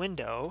palladium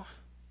window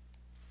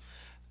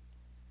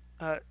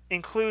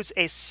includes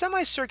a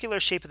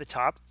semicircular shape at the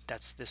top.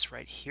 That's this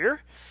right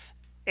here.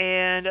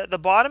 And the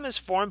bottom is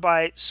formed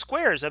by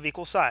squares of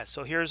equal size.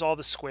 So here's all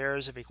the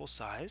squares of equal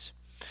size.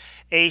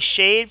 A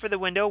shade for the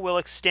window will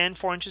extend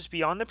 4 inches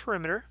beyond the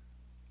perimeter.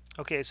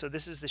 Okay, so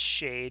this is the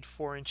shade,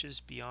 4 inches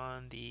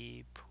beyond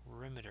the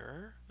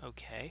perimeter.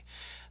 Okay.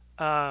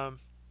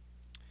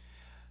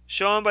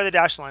 Shown by the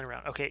dashed line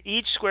around. Okay,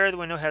 each square of the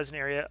window has an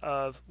area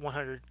of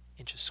 100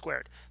 inches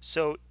squared.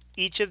 So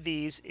each of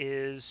these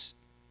is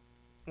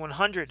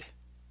 100.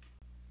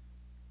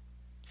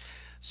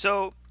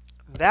 So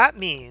that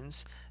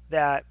means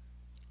that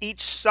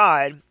each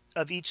side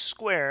of each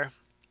square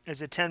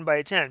is a 10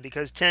 by 10,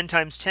 because 10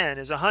 times 10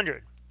 is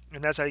 100.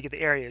 And that's how you get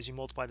the area, is you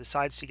multiply the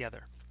sides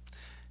together.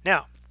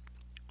 Now,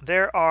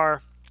 there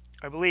are,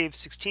 I believe,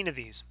 16 of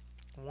these.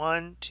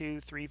 1,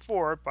 2, 3,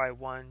 4 by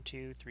 1,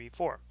 2, 3,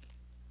 4.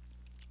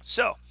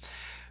 So,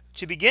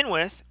 to begin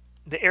with,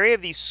 the area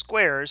of these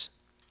squares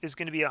is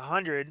going to be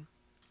 100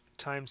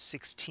 times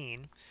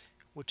 16,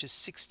 which is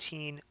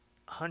 1600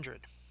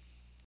 1600.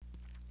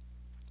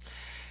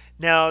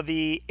 Now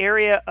the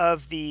area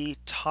of the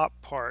top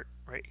part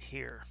right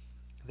here,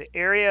 the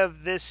area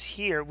of this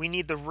here, we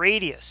need the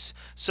radius.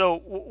 So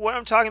what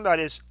I'm talking about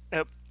is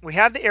we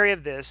have the area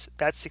of this,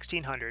 that's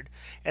 1600,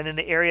 and then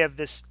the area of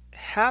this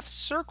half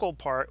circle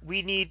part,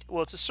 we need,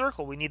 well, it's a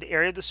circle, we need the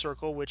area of the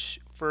circle, which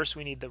first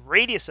we need the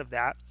radius of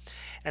that,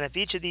 and if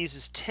each of these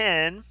is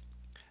 10,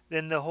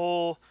 then the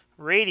whole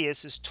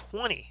radius is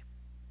 20.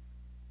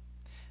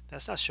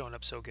 That's not showing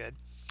up so good.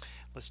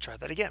 Let's try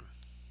that again.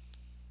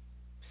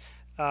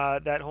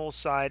 That whole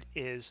side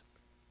is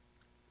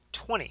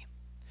 20.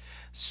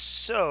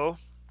 So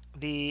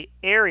the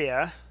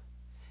area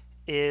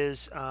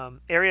is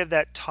area of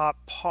that top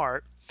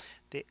part.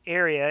 The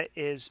area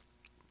is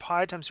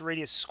pi times the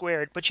radius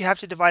squared, but you have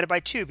to divide it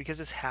by 2 because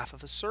it's half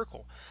of a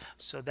circle.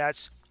 So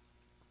that's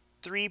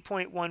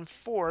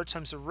 3.14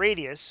 times the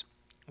radius,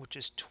 which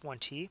is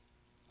 20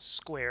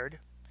 squared,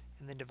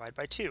 and then divide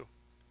by 2.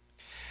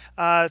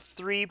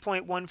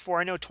 3.14,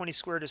 I know 20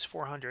 squared is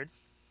 400.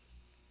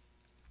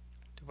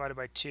 Divided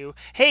by 2.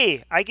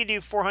 Hey, I can do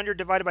 400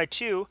 divided by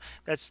 2.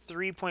 That's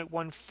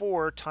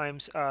 3.14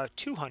 times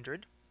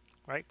 200,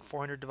 right?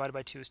 400 divided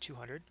by 2 is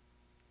 200.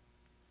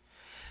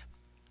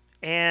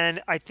 And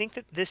I think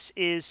that this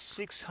is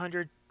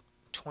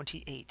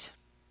 628.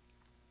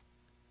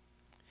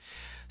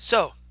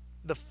 So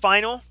the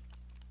final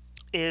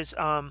is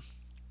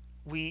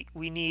we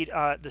need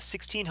the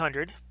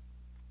 1600.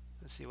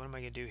 Let's see, what am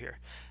I going to do here?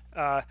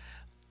 The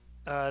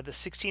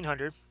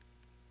 1600.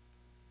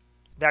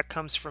 That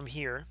comes from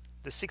here,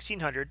 the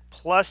 1600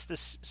 plus the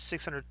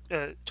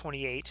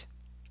 628.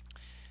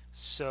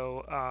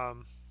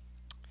 So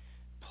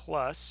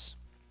plus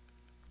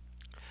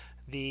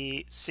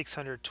the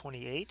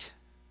 628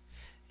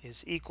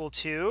 is equal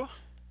to,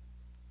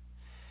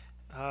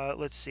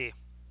 let's see,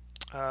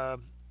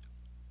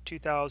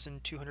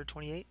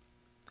 2,228,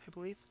 I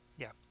believe.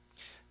 Yeah,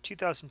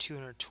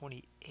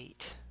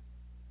 2,228.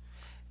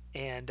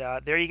 And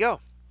there you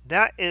go.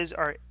 That is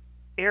our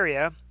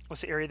area.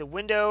 What's the area of the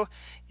window?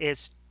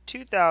 It's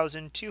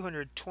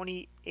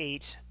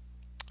 2,228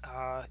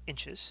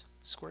 inches,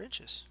 square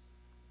inches.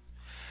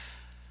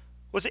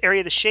 What's the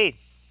area of the shade?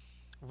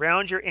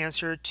 Round your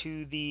answer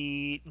to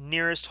the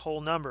nearest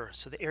whole number.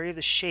 So the area of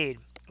the shade,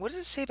 what does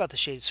it say about the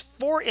shade? It's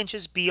 4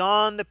 inches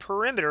beyond the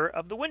perimeter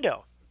of the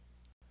window.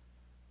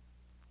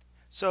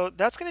 So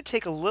that's going to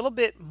take a little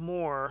bit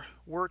more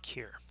work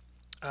here.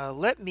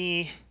 Let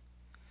me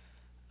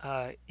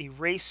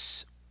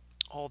erase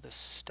all this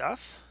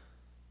stuff.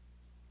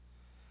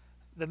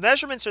 The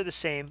measurements are the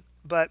same,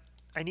 but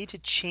I need to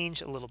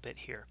change a little bit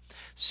here.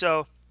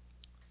 So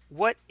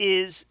what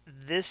is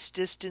this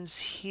distance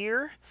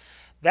here?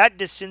 That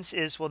distance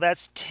is, well,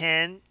 that's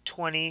 10,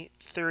 20,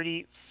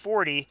 30,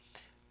 40.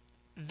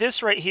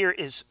 This right here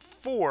is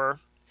 4,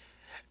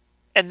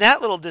 and that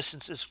little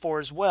distance is 4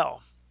 as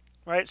well,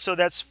 right? So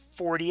that's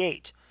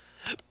 48.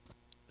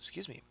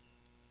 Excuse me.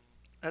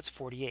 That's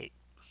 48.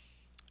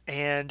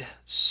 And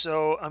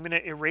so I'm going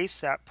to erase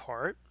that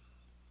part.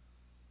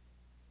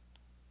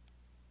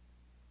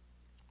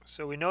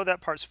 So we know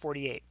that part's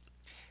 48.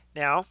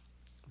 Now,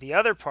 the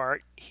other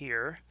part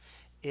here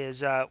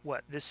is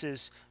what? This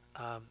is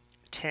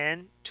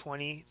 10,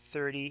 20,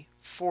 30,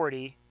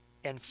 40,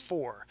 and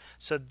 4.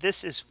 So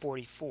this is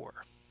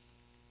 44.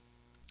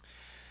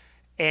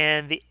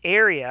 And the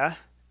area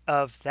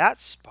of that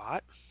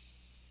spot,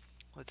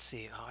 let's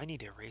see. Oh, I need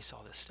to erase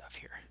all this stuff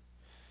here.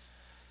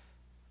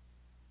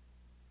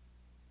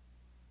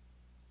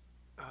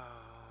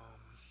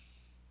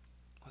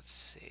 Let's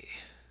see.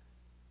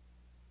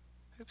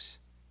 Oops.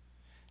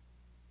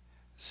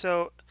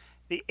 So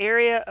the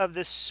area of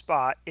this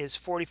spot is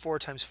 44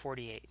 times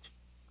 48.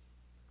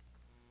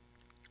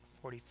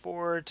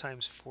 44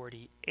 times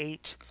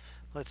 48.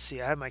 Let's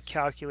see, I have my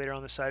calculator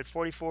on the side.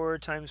 44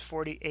 times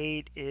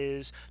 48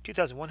 is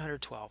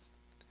 2,112.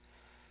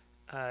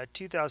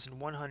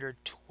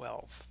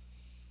 2,112.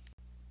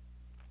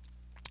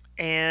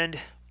 And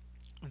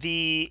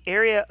the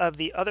area of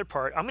the other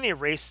part, I'm going to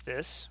erase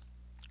this.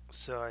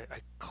 So I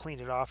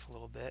cleaned it off a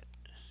little bit.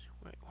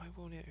 Why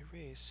won't it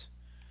erase?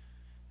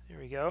 There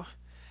we go.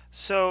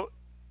 So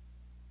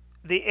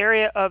the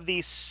area of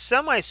the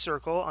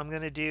semicircle I'm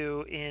going to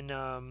do in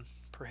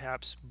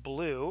perhaps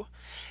blue,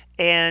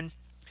 and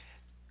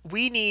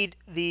we need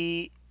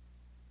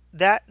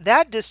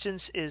that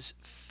distance is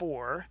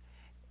 4,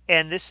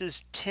 and this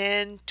is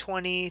 10,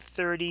 20,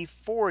 30,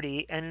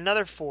 40, and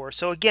another 4.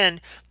 So again,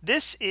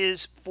 this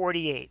is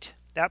 48.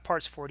 That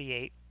part's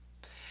 48,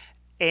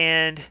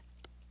 and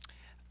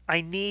I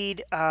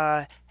need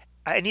the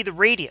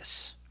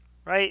radius,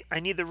 right? I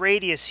need the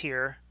radius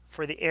here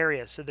for the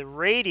area. So the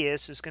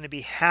radius is going to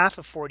be half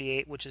of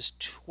 48, which is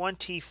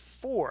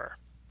 24.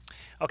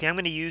 Okay, I'm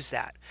going to use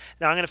that.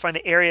 Now I'm going to find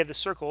the area of the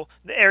circle,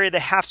 the area of the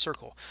half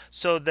circle.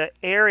 So the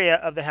area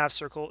of the half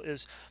circle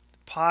is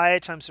pi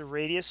times the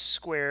radius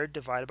squared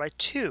divided by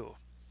 2.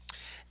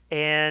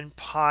 And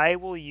pi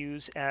we'll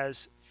use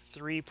as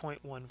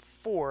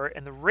 3.14,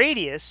 and the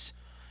radius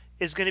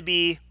is going to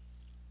be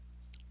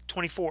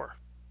 24.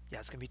 Yeah,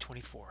 it's going to be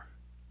 24.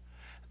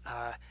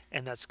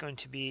 And that's going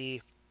to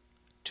be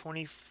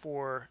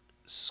 24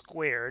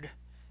 squared,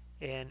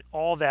 and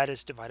all that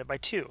is divided by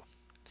 2.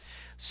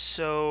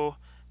 So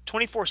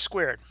 24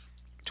 squared.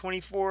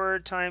 24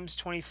 times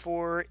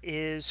 24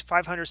 is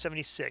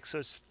 576. So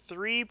it's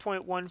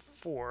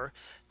 3.14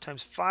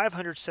 times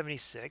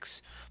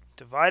 576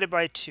 divided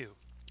by 2.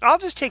 I'll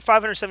just take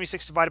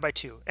 576 divided by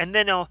 2. And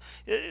then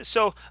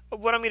so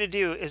what I'm going to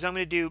do is I'm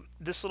going to do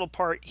this little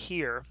part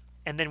here.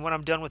 And then when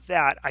I'm done with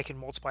that, I can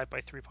multiply it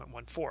by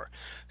 3.14.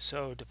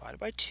 So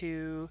divided by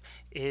 2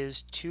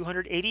 is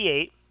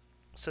 288.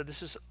 So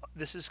this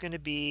is going to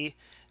be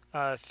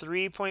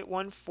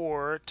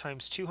 3.14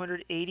 times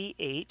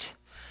 288.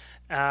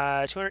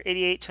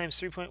 288 times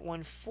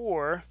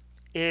 3.14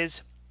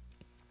 is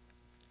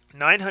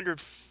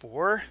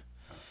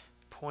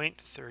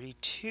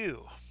 904.32.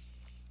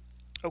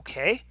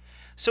 Okay,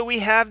 so we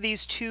have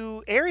these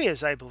two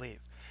areas, I believe.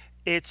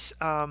 It's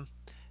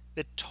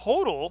the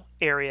total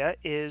area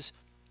is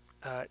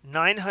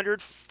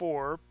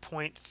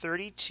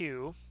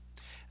 904.32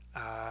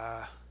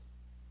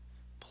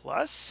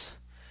 plus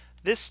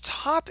this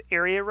top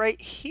area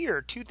right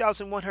here,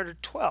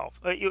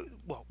 2,112.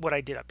 Well, what I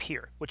did up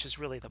here, which is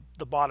really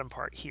the bottom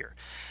part here.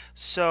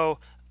 So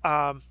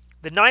the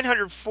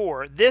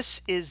 904,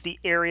 this is the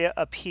area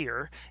up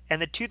here,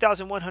 and the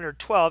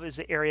 2,112 is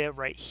the area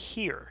right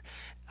here.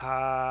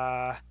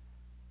 Now,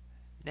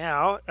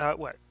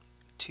 what?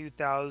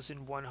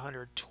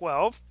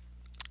 2,112.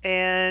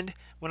 And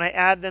when I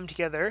add them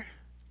together,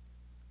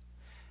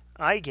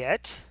 I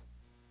get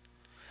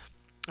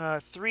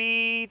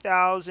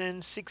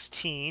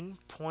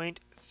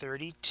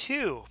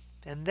 3,016.32,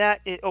 and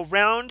that is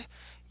round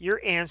your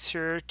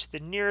answer to the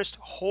nearest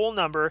whole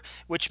number,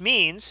 which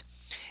means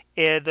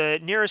the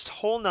nearest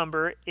whole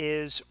number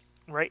is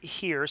right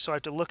here, so I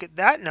have to look at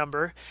that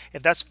number.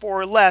 If that's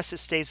 4 or less, it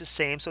stays the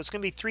same, so it's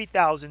going to be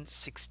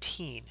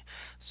 3,016.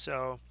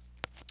 So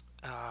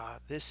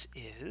this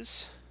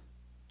is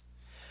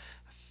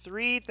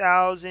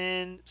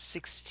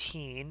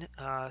 3,016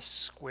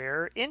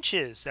 square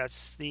inches.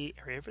 That's the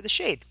area for the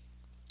shade.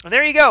 And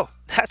there you go.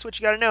 That's what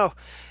you got to know.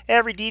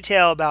 Every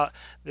detail about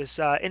this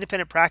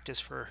independent practice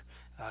for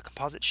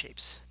composite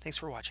shapes. Thanks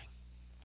for watching.